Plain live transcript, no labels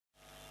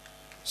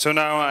So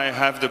now I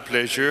have the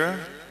pleasure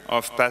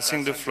of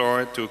passing the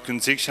floor to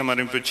Kunzig Shamar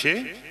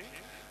Rinpoche,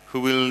 who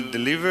will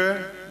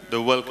deliver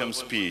the welcome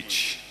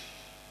speech.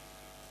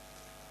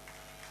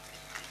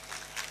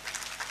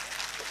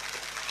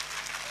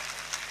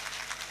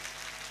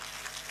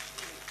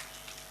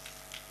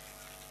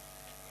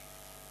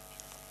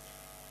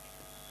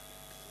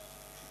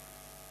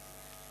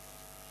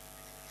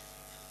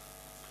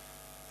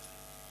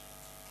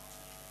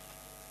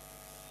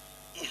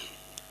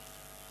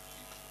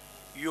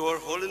 Your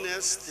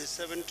Holiness,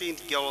 the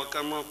 17th Gyawa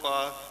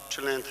Karmapa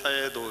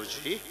Thaye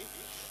Dorje,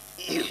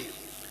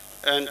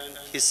 and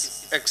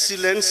His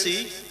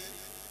Excellency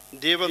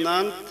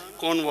Devanand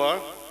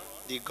Konwar,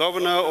 the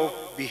Governor of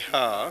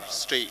Bihar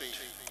State,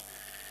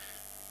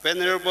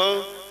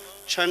 Venerable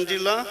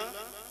Chandila,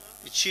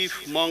 the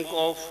Chief Monk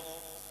of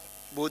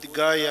Bodh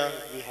Gaya,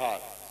 Bihar,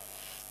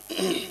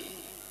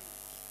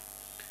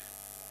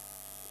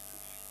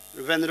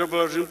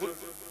 Venerable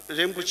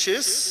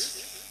Rinpoches,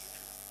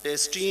 the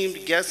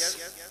esteemed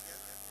guests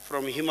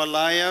from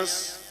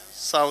Himalayas,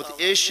 South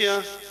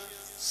Asia,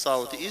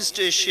 Southeast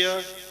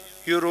Asia,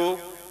 Europe,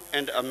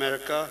 and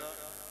America,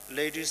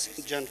 ladies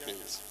and gentlemen.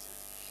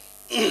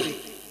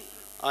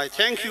 I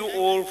thank you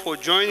all for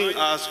joining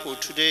us for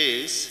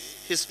today's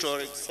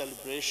historic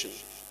celebration.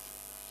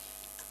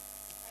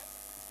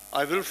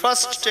 I will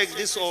first take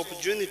this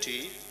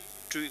opportunity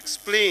to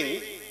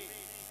explain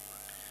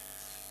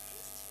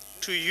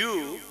to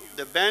you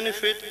the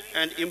benefit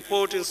and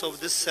importance of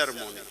this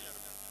ceremony.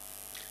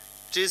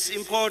 It is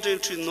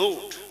important to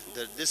note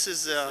that this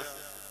is a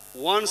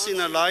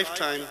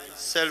once-in-a-lifetime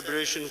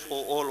celebration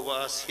for all of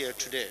us here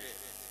today.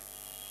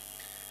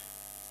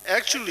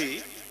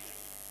 Actually,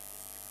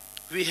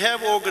 we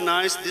have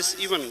organized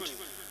this event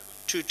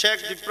to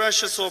take the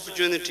precious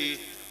opportunity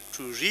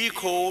to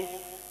recall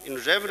in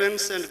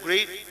reverence and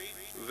great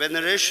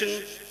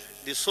veneration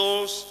the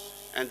souls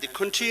and the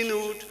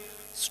continued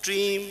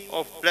stream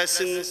of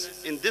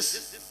blessings in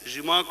this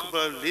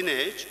remarkable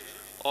lineage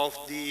of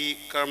the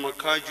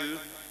Kagyu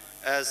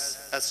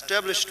as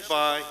established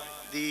by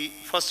the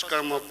first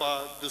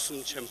Karmapa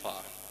Düsum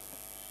Khyenpa.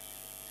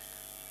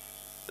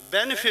 The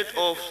benefit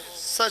of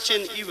such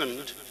an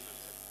event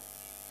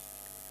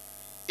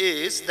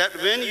is that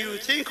when you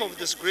think of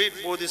this great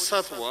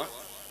Bodhisattva,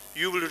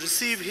 you will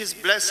receive his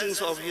blessings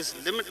of his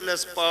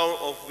limitless power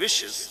of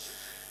wishes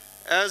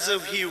as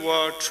if he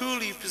were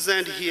truly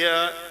present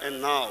here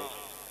and now.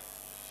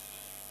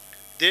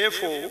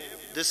 Therefore,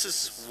 this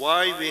is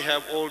why we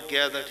have all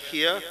gathered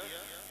here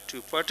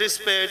to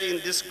participate in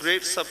this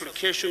great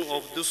supplication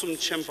of Düsum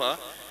Khyenpa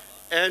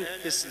and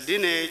his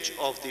lineage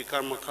of the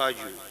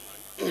Kagyu.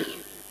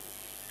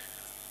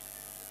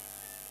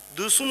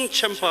 Düsum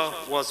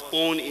Khyenpa was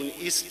born in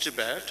East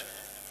Tibet,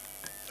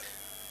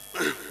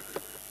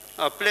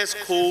 a place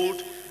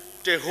called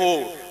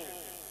Thaye.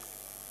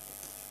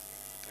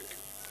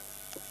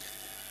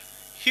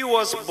 He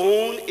was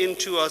born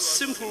into a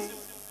simple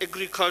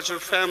agricultural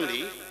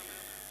family.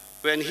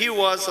 When he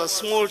was a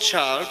small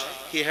child,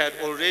 he had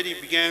already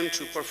begun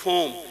to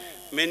perform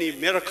many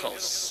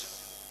miracles.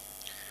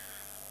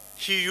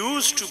 He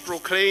used to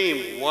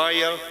proclaim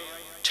while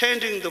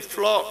tending the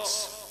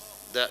flocks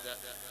that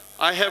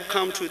I have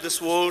come to this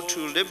world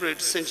to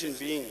liberate sentient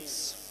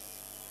beings.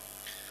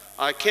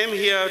 I came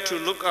here to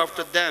look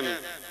after them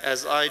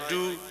as I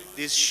do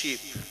these sheep.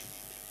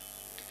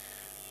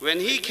 When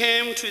he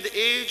came to the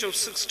age of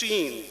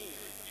 16,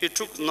 he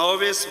took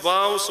novice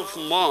vows of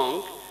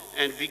monk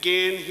and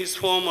began his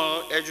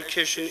formal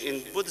education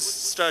in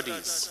Buddhist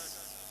studies.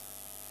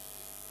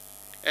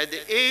 At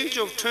the age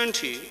of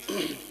 20,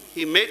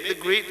 he met the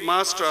great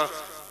master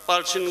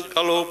Palchen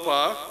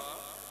Gallopa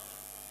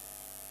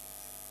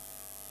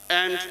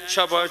and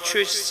Chaba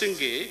Chöch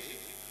Singye.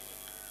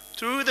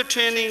 Through the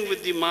training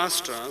with the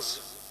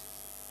masters,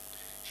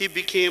 he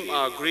became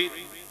a great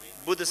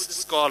Buddhist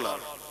scholar.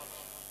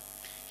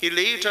 He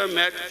later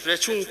met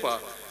Rechungpa,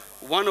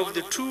 one of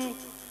the two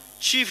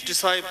chief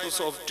disciples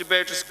of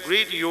Tibet's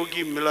great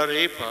yogi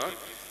Milarepa,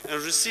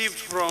 and received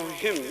from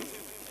him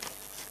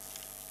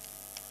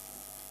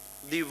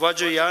the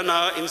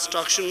Vajrayana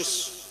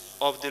instructions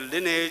of the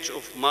lineage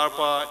of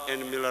Marpa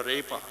and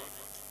Milarepa.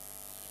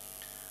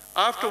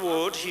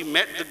 Afterward, he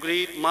met the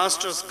great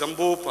masters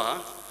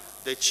Gambopa,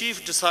 the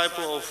chief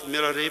disciple of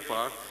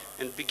Milarepa,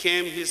 and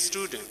became his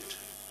student.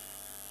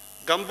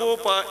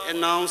 Gambopa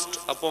announced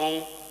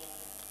among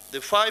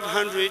the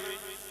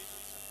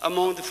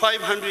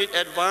 500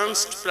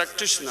 advanced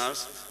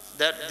practitioners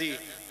that the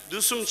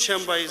Düsum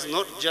Khyenpa is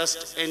not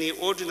just any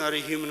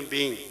ordinary human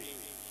being.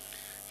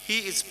 He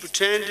is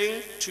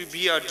pretending to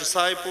be a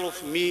disciple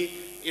of me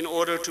in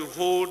order to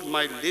hold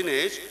my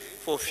lineage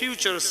for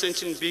future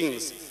sentient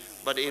beings,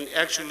 but in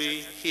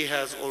actually he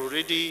has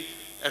already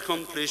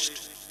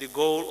accomplished the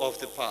goal of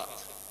the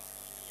path.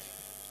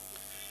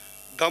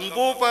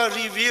 Gambopa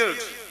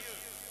revealed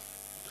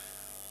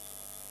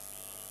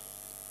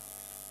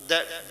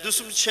that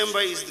Düsum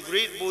Khyenpa is the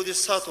great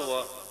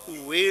Bodhisattva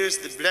who wears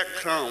the black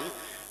crown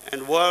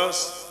and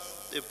was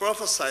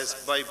prophesied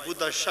by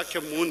Buddha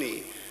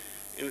Shakyamuni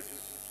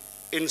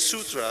in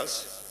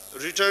sutras,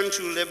 Return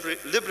to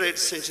Liberate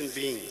Sentient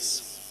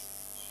Beings.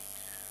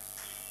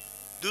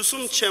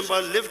 Düsum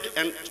Khyenpa lived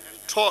and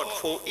taught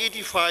for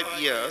 85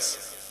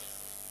 years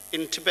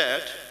in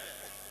Tibet.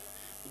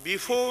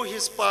 Before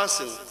his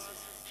passing,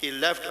 he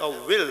left a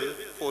will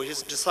for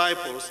his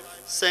disciples,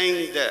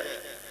 saying that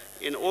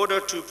in order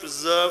to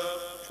preserve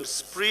and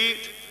spread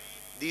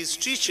these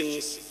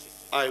teachings,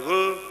 I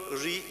will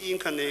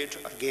reincarnate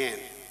again.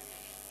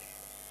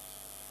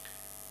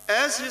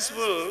 As his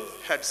will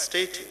had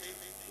stated,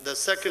 the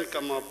second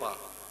Karmapa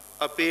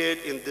appeared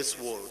in this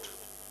world,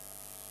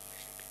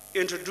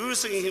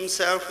 introducing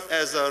himself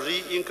as a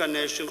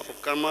reincarnation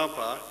of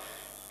Karmapa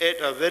at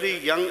a very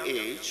young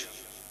age.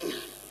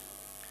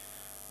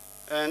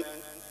 And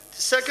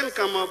the second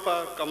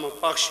Karmapa,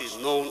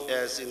 Karmapakshi, known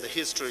as in the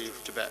history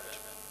of Tibet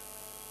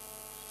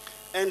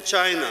and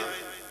China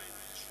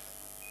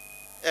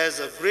as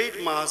a great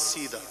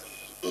Mahasiddha.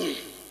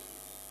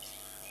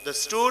 The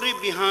story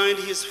behind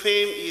his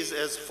fame is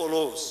as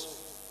follows.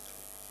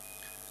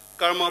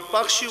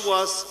 Karmapakshi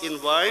was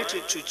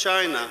invited to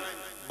China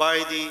by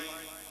the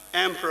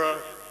Emperor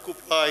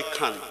Kublai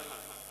Khan.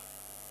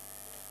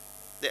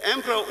 The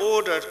emperor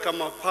ordered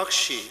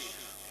Karmapakshi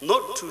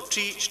not to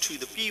teach to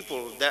the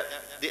people that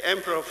the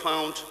emperor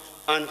found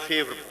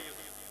unfavorable.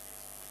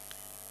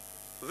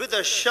 With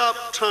a sharp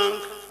tongue,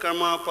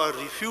 Karmapa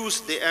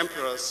refused the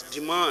emperor's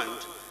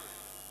demand,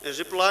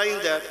 replying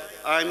that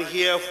I'm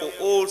here for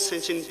all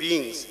sentient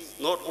beings,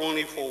 not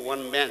only for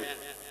one man.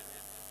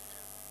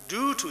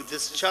 Due to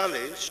this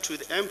challenge to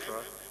the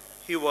emperor,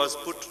 he was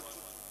put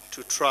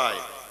to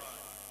trial.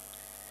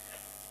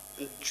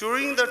 And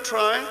during the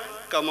trial,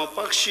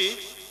 Karmapakshi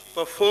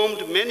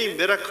performed many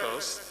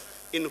miracles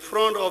in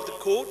front of the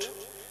court,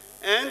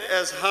 and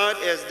as hard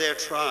as they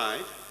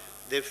tried,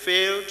 they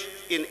failed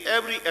in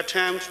every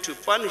attempt to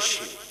punish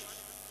him.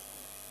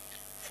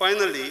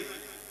 Finally,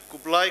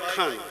 Kublai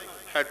Khan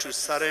had to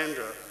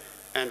surrender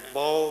and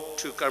bow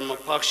to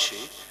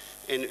Karmapakshi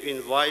and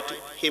invite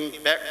him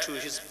back to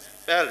his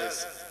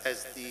palace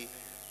as the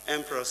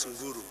emperor's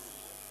guru.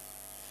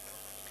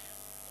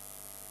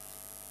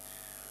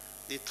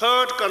 The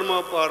third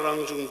Karmapa,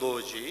 Rangjung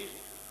Dorje,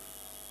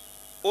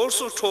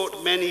 also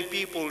taught many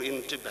people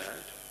in Tibet.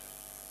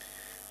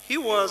 He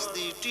was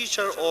the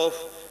teacher of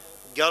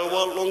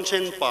Gyalwa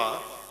Longchenpa,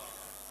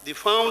 the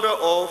founder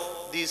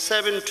of the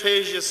Seven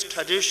Treasures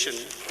tradition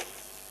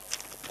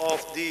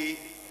of the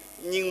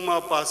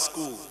Nyingmapa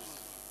school.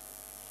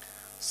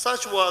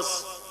 Such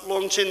was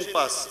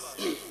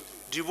Longchenpa's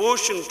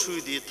devotion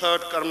to the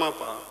third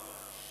Karmapa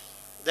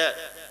that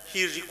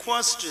he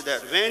requested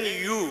that when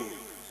you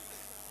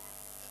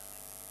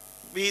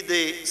be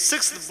the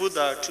sixth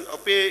Buddha to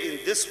appear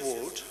in this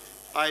world,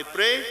 I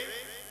pray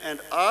and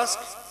ask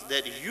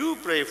that you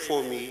pray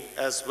for me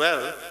as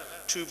well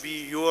to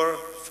be your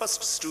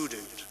first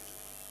student.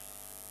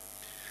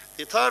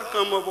 The third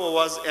Karmapa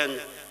was an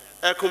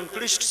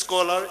accomplished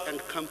scholar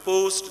and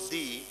composed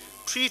the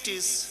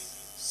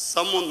treatise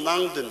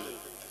Samonangdan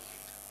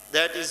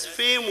that is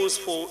famous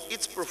for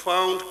its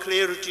profound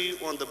clarity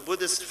on the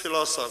Buddhist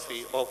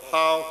philosophy of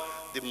how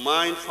the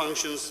mind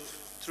functions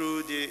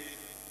through the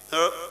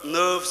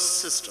nerve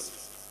system.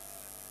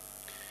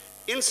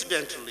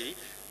 Incidentally,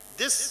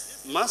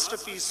 this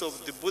masterpiece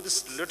of the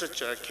Buddhist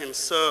literature can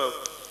serve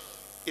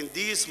in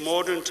these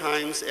modern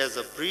times as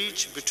a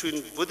bridge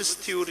between Buddhist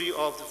theory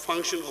of the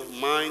function of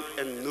mind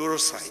and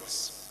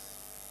neuroscience.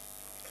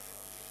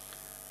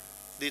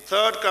 The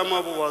third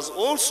Karmapa was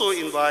also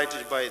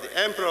invited by the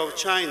Emperor of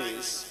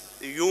Chinese,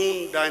 the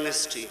Yun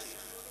dynasty,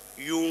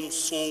 Yun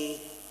Song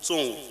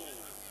Zong,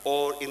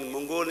 or in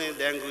Mongolian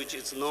language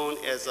it's known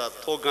as a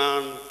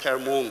Thogan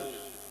Thermon.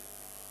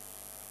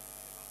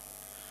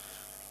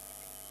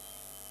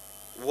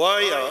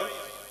 While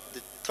the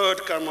third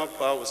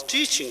Karmapa was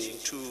teaching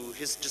to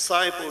his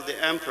disciple,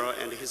 the emperor,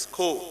 and his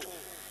court,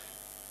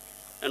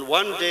 and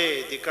one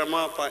day the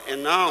Karmapa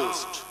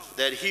announced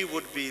that he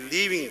would be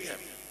leaving them.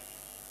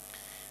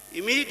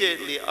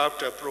 Immediately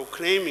after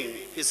proclaiming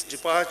his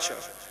departure,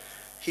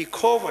 he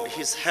covered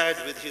his head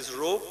with his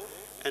robe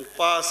and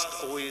passed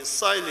away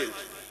silently.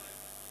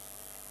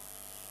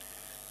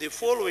 The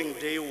following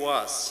day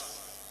was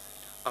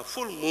a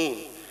full moon,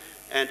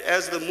 and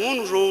as the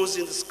moon rose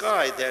in the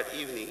sky that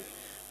evening,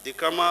 the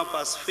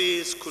Karmapa's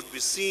face could be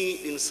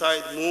seen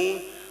inside the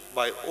moon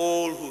by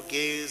all who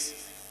gazed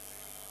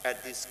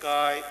at the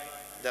sky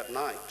that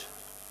night.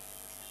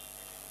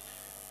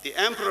 The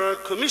emperor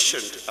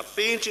commissioned a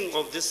painting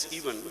of this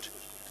event,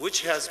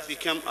 which has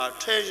become a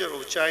treasure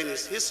of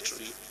Chinese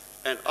history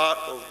and art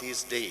of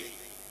this day.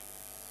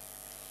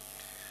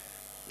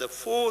 The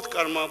fourth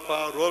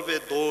Karmapa, Rinpoche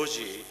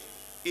Dorje,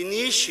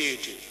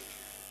 initiated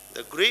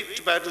the great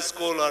Tibetan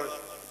scholar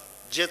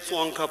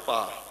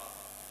Jetsuangkapa,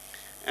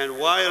 and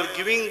while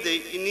giving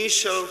the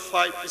initial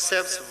 5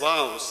 precepts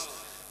vows,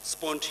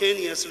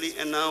 spontaneously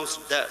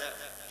announced that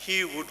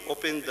he would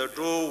open the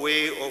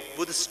doorway of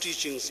Buddhist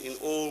teachings in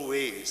all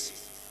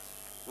ways,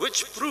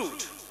 which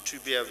proved to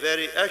be a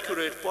very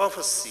accurate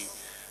prophecy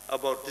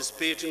about this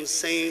patron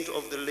saint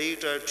of the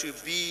later to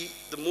be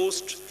the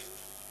most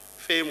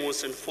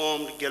famous and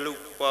formed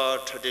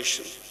Gelugpa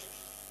tradition.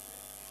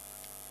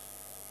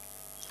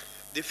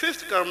 The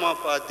fifth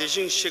Karmapa,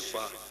 Dejing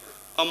Shikpa,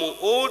 among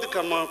all the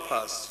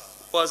Karmapas,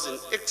 was an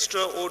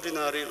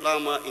extraordinary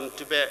Lama in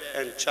Tibet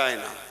and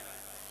China.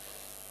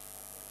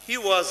 He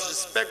was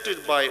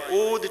respected by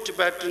all the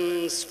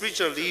Tibetan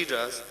spiritual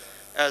leaders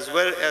as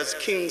well as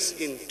kings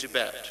in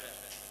Tibet.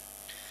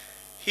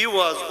 He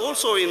was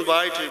also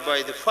invited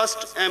by the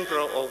first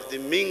emperor of the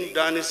Ming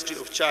dynasty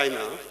of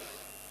China,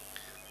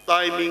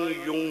 Thaye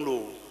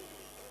Yonglu,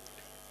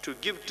 to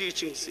give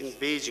teachings in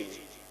Beijing.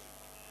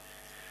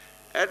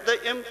 At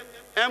the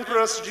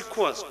emperor's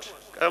request,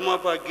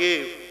 Karmapa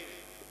gave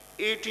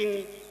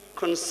 18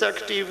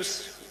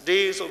 consecutive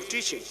days of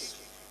teachings.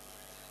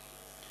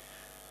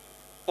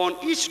 On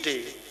each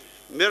day,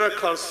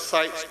 miracle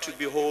sights to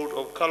behold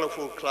of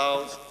colorful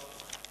clouds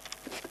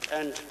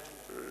and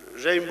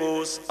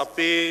rainbows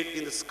appeared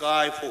in the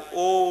sky for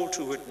all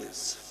to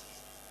witness.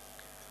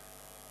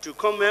 To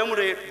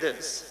commemorate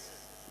this,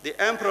 the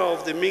emperor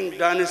of the Ming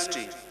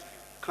dynasty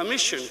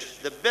commissioned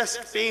the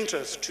best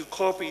painters to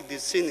copy the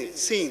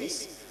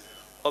scenes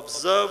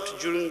observed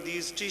during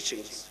these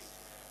teachings,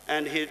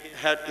 and he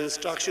had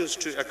instructions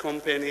to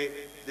accompany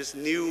this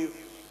new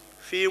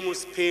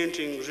famous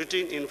painting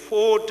written in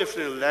 4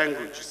 different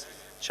languages: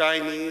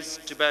 Chinese,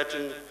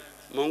 Tibetan,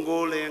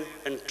 Mongolian,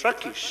 and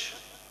Turkish.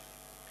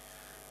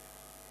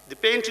 The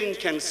painting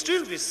can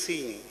still be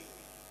seen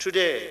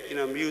today in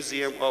a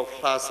museum of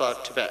Lhasa,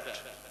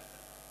 Tibet.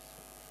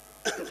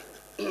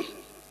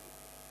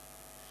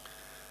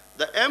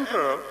 The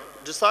emperor,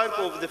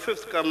 disciple of the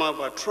fifth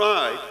Karmapa,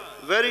 tried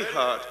very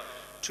hard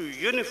to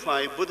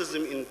unify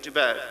Buddhism in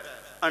Tibet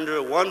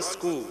under one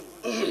school,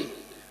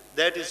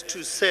 that is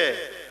to say,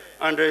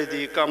 under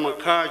the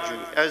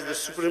Kagyu as the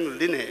supreme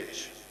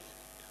lineage.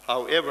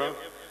 However,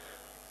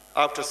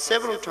 after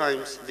several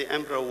times, the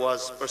emperor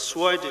was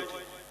persuaded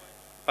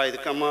by the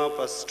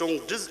Karmapa's strong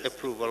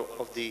disapproval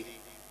of the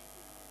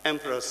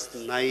emperor's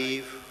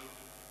naive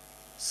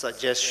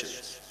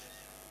suggestions.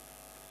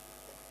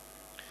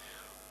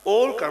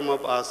 All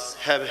Karmapas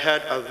have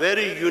had a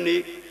very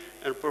unique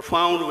and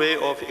profound way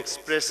of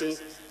expressing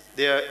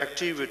their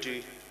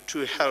activity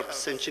to help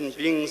sentient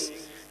beings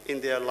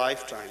in their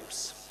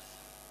lifetimes.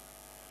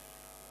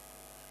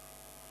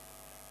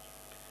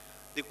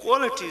 The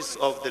qualities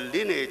of the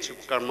lineage of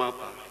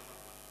Karmapa.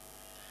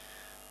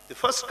 The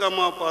first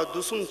Karmapa,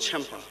 Düsum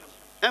Khyenpa,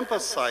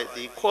 emphasized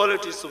the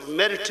qualities of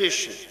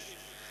meditation.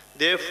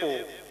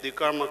 Therefore, the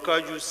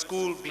Kagyu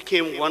school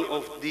became one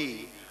of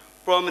the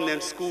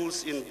prominent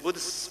schools in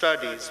Buddhist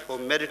studies for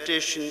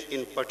meditation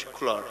in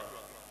particular.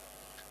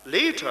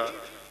 Later,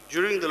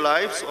 during the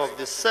lives of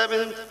the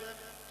 7th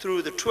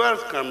through the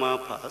 12th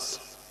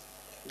Karmapas,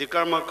 the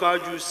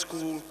Kagyu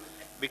school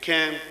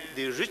became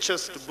the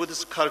richest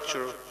Buddhist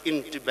culture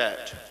in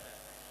Tibet,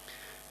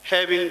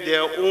 having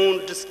their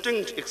own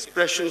distinct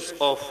expressions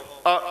of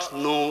art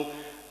known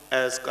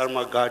as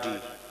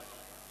Karmagadi,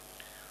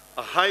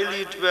 a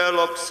highly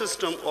developed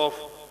system of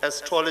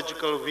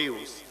astrological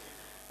views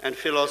and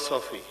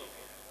philosophy,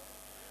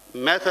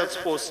 methods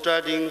for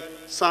studying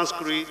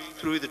Sanskrit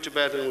through the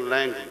Tibetan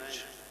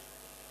language,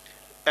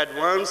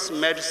 advanced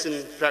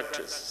medicine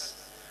practices,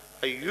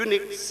 a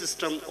unique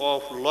system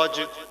of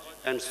logic,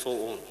 and so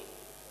on.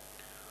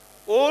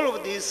 All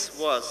of this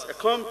was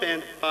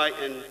accompanied by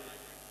an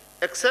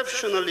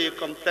exceptionally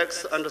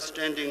complex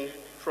understanding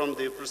from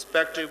the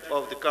perspective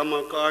of the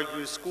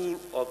Kagyu school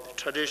of the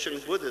traditional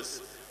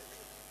Buddhists,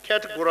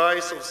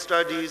 categorized of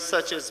studies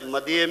such as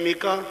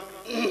Madhyamika,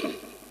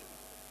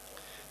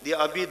 the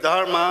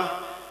Abhidharma,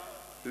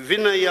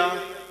 Vinaya,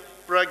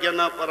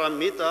 Pragyana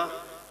Paramita,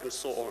 and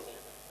so on,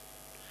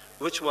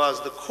 which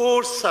was the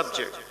core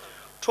subject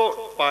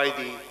taught by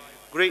the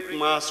great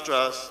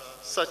masters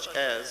such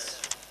as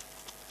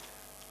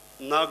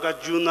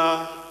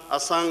Nagarjuna,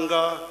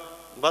 Asanga,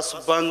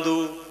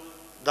 Vasubandhu,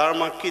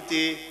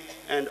 Dharmakiti,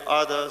 and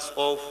others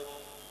of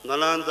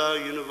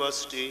Nalanda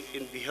University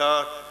in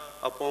Bihar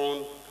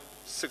upon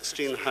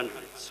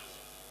 1600s.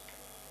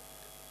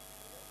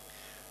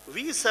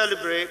 We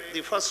celebrate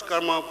the first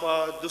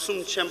Karmapa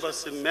Düsum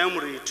Khyenpa's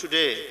memory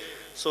today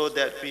so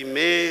that we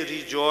may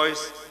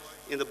rejoice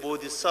in the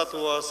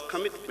Bodhisattva's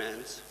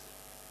commitments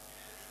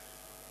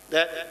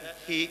that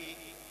he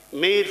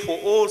made for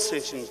all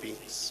sentient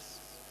beings.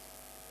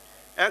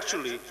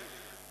 Actually,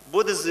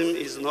 Buddhism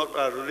is not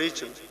a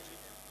religion,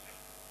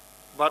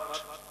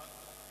 but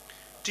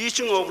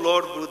teaching of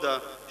Lord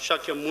Buddha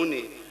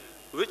Shakyamuni,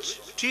 which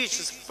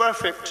teaches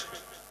perfect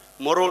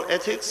moral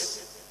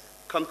ethics,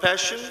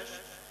 compassion,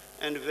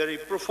 and a very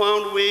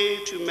profound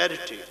way to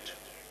meditate,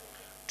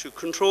 to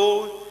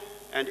control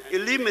and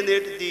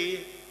eliminate the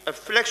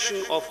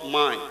affliction of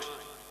mind.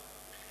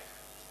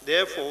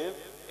 Therefore,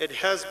 it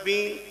has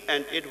been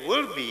and it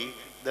will be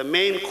the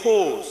main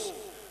cause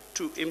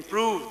to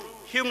improve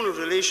human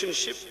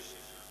relationship,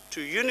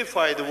 to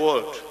unify the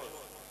world.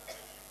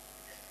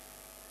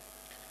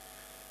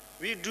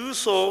 We do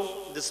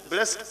so, this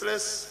blessed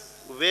place,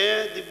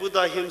 where the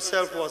Buddha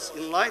himself was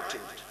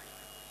enlightened.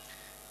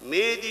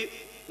 May the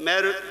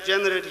merit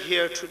generated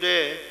here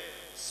today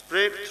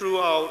spread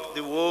throughout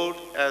the world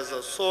as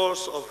a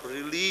source of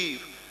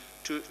relief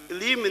to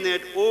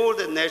eliminate all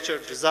the natural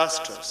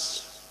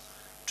disasters,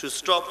 to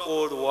stop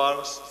all the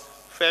wars,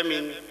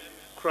 famine,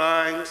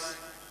 crimes,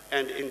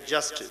 and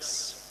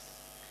injustice.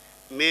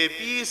 May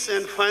peace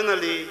and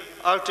finally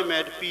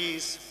ultimate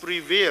peace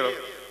prevail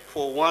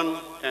for one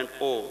and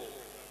all.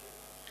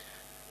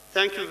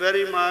 Thank you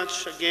very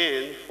much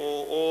again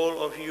for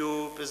all of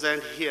you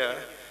present here,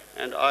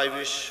 and I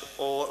wish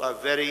all a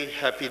very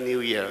happy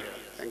new year.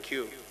 Thank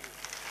you.